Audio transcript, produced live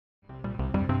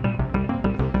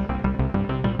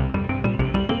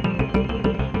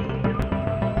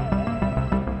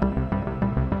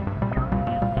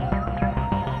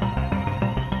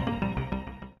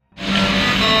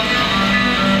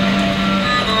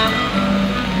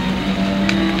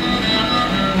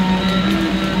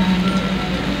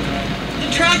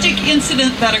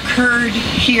incident that occurred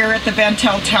here at the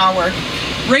Bentall Tower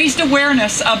raised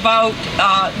awareness about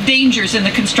dangers in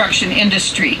the construction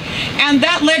industry, and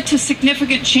that led to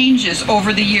significant changes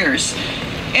over the years.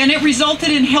 And it resulted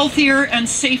in healthier and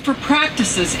safer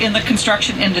practices in the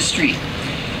construction industry.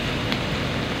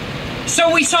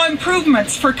 So we saw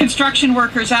improvements for construction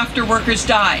workers after workers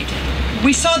died.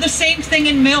 We saw the same thing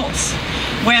in mills,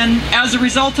 when, as a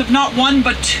result of not one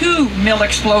but two mill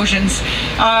explosions,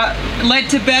 led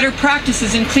to better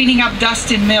practices in cleaning up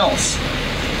dust in mills.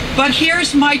 But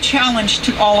here's my challenge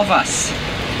to all of us.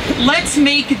 Let's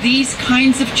make these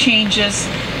kinds of changes.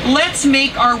 Let's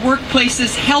make our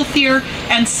workplaces healthier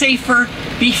and safer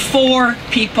before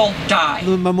people die.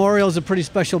 The memorial is a pretty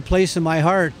special place in my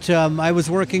heart. I was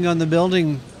working on the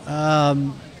building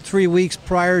 3 weeks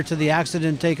prior to the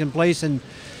accident taking place, and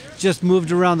just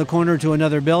moved around the corner to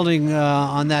another building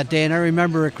on that day, and I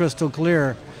remember it crystal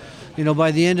clear. You know,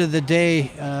 by the end of the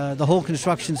day, the whole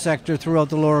construction sector throughout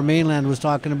the Lower Mainland was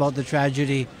talking about the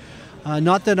tragedy.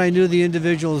 Not that I knew the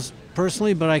individuals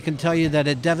personally, but I can tell you that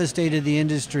it devastated the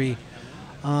industry.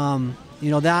 You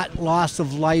know, that loss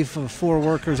of life of 4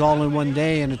 workers all in one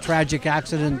day and a tragic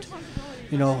accident,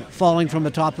 you know, falling from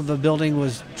the top of a building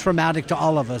was traumatic to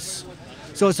all of us.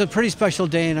 So it's a pretty special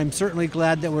day, and I'm certainly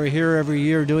glad that we're here every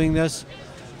year doing this.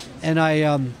 And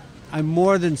I'm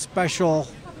more than special.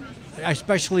 I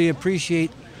especially appreciate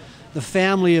the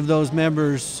family of those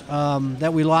members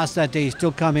that we lost that day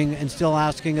still coming and still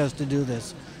asking us to do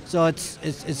this. So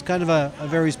it's kind of a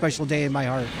very special day in my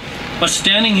heart. But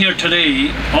standing here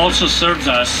today also serves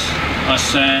us a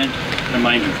sad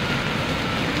reminder.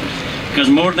 Because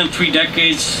more than 3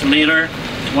 decades later,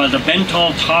 while the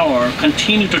Bentall Tower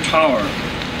continued to tower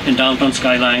in downtown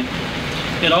Skyline,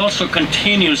 it also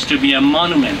continues to be a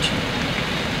monument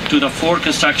to the 4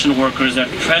 construction workers that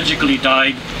tragically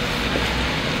died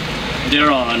there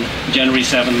on January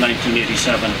 7,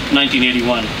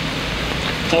 1981.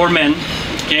 4 men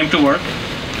came to work,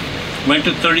 went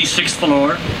to 36th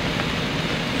floor,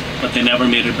 but they never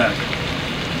made it back.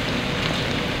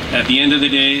 At the end of the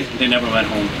day, they never went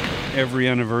home. Every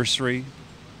anniversary,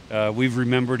 we've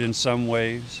remembered in some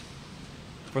ways.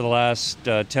 For the last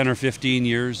 10 or 15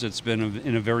 years, it's been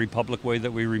in a very public way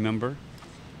that we remember.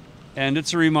 And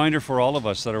it's a reminder for all of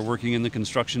us that are working in the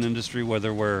construction industry,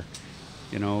 whether we're,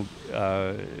 you know,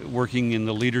 working in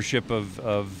the leadership of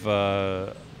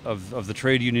the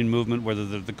trade union movement, whether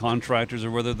they're the contractors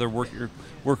or whether they're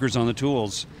workers on the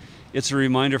tools. It's a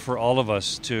reminder for all of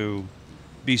us to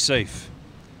be safe.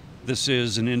 This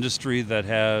is an industry that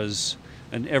has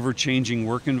an ever-changing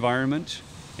work environment,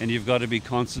 and you've got to be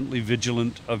constantly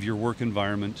vigilant of your work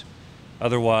environment.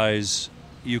 Otherwise,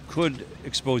 you could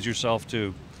expose yourself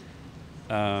to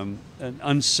an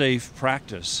unsafe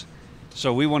practice.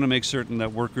 So we want to make certain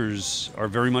that workers are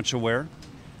very much aware.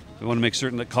 We want to make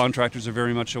certain that contractors are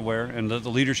very much aware and that the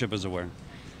leadership is aware.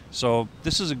 So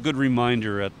this is a good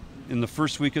reminder in the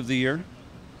first week of the year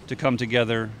to come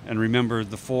together and remember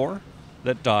the 4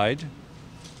 that died,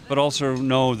 but also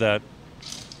know that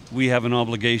we have an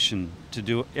obligation to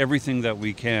do everything that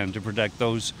we can to protect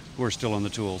those who are still on the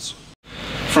tools.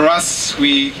 For us,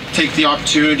 we take the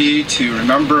opportunity to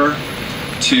remember,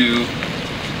 to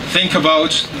think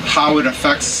about how it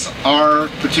affects our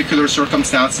particular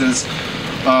circumstances,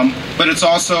 but it's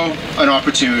also an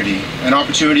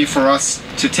opportunity for us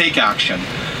to take action,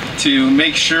 to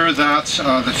make sure that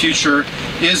the future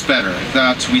is better,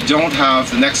 that we don't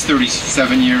have the next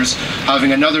 37 years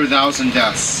having another 1,000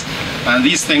 deaths. And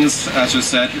these things, as was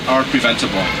said, are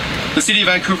preventable. The City of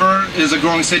Vancouver is a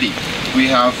growing city. We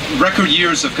have record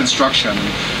years of construction.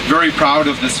 Very proud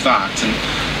of this fact.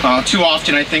 And too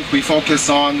often I think we focus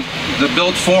on the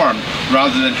built form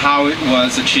rather than how it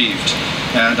was achieved.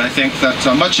 And I think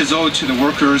that much is owed to the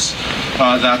workers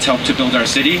that helped to build our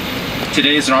city.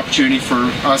 Today is an opportunity for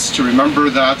us to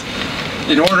remember that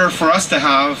in order for us to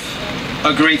have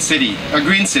a great city, a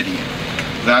green city,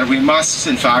 that we must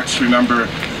in fact remember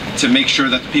to make sure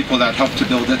that the people that helped to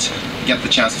build it get the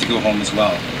chance to go home as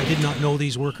well. I did not know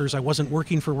these workers. I wasn't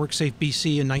working for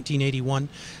WorkSafeBC in 1981,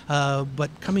 but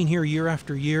coming here year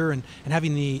after year and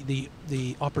having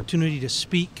the opportunity to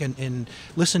speak and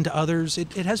listen to others,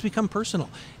 it has become personal.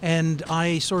 And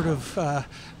I sort of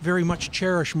very much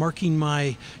cherish marking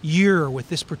my year with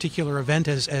this particular event,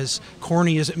 as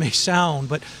corny as it may sound,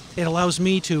 but it allows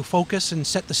me to focus and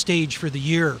set the stage for the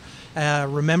year.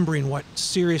 Remembering what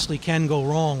seriously can go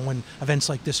wrong when events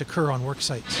like this occur on work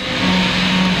sites.